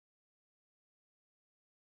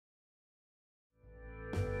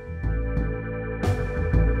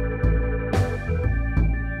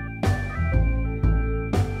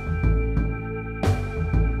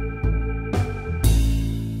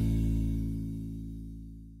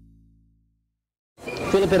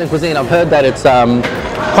Filipino cuisine, I've heard that it's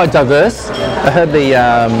quite diverse. I heard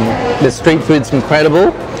the street food's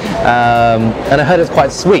incredible, and I heard it's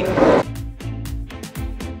quite sweet.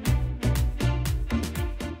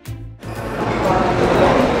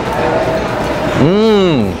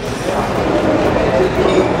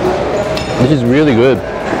 This is really good.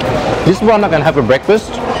 This is one I can have for breakfast.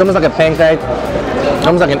 It's almost like a pancake,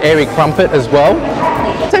 almost like an airy crumpet as well.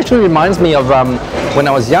 It actually reminds me of when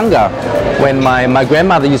I was younger, when my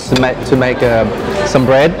grandmother used to make some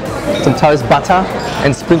bread, some toast, butter,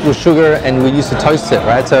 and sprinkle sugar, and we used to toast it,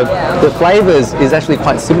 right? So the flavors is actually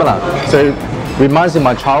quite similar. So it reminds me of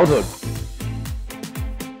my childhood.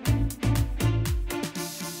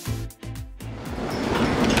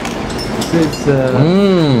 It's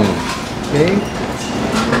okay.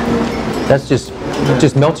 That's just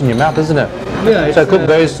melts in your mouth, isn't it? Yeah. So cooked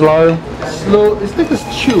very slow. Slow. It's like a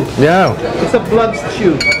stew. Yeah. It's a blood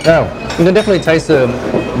stew. Yeah. You can definitely taste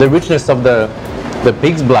the richness of the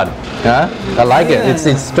pig's blood. Yeah. I like it.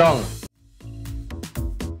 It's strong.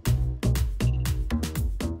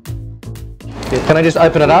 Can I just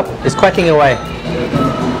open it up? It's cracking away.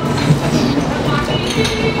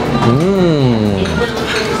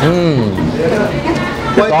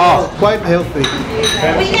 Quite healthy.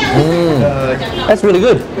 That's really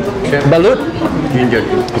good. Balut?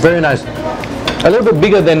 Very nice. A little bit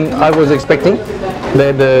bigger than I was expecting.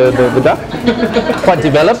 The duck. Quite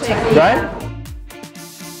developed, right?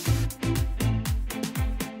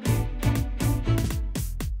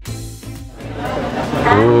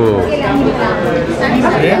 Ooh.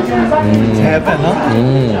 It's heaven,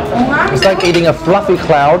 huh? It's like eating a fluffy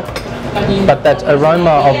cloud, but that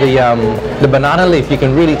aroma of the banana leaf, you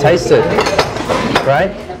can really taste it,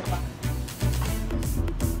 right?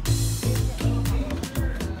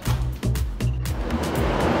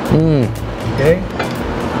 Okay.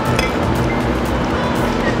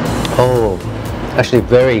 Oh, actually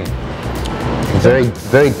very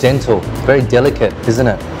gentle, very delicate, isn't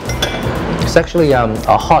it? It's actually a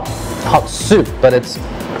hot soup, but it's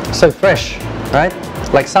so fresh, right?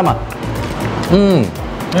 Like summer.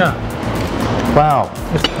 Yeah. Wow.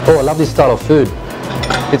 Oh, I love this style of food.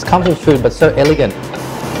 It's comfort food, but so elegant.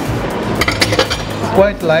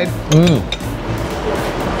 Quite light.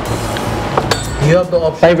 You have the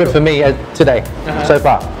option. Favorite for me today, so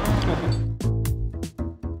far.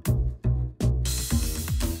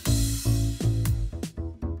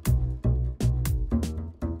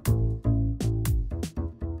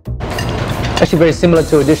 Actually very similar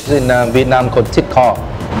to a dish in Vietnam called thịt kho.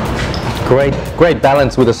 Great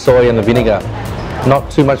balance with the soy and the vinegar. Not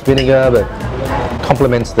too much vinegar, but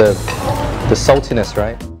complements the saltiness,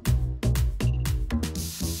 right?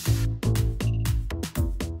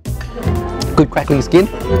 Good crackling skin.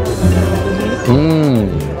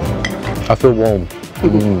 I feel warm.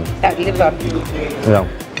 Yeah.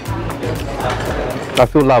 I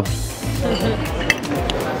feel loved.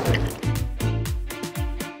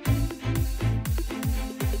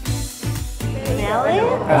 Smell it?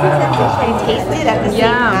 And taste it at the same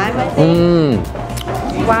time, I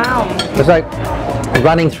think. Wow. It's like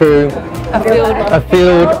running through a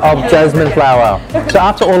field of jasmine flower. So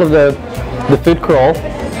after all of the food crawl,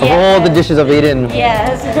 of all the dishes I've eaten,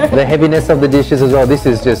 the heaviness of the dishes as well, this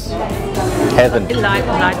is just heaven.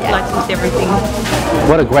 Lightens everything.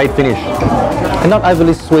 What a great finish. And not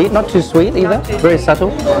overly sweet, not too sweet either, very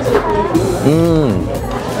subtle.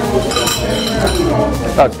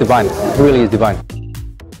 Oh, it's divine. It really is divine.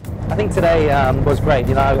 I think today was great.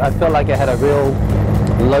 You know, I felt like I had a real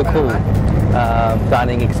local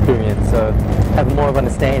dining experience. So have more of an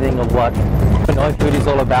understanding of what Pinoy food is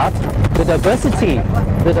all about. The diversity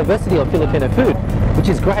of Filipino food, which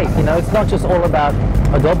is great. You know, it's not just all about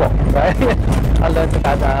adobo, right? I learned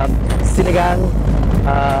about sinigang.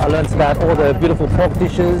 I learned about all the beautiful pork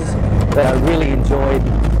dishes that I really enjoyed.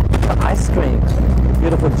 The ice cream,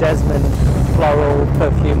 beautiful jasmine, floral,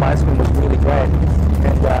 perfume ice cream was really great.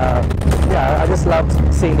 And yeah, I just loved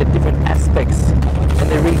seeing the different aspects and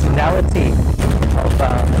the regionality of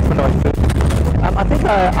Pinoy food. I think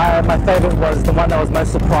my favorite was the one I was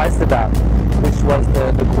most surprised about, which was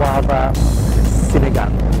the guava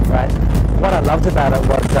sinigang, right? What I loved about it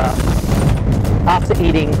was after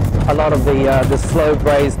eating a lot of the slow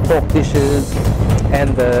braised pork dishes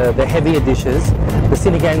and the heavier dishes, the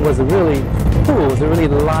sinigang was a really cool, it was a really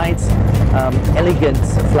light, elegant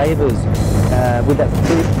flavors with that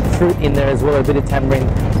fruit in there as well, a bit of tamarind,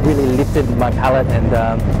 really lifted my palate, and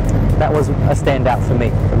that was a standout for me.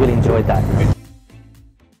 I really enjoyed that.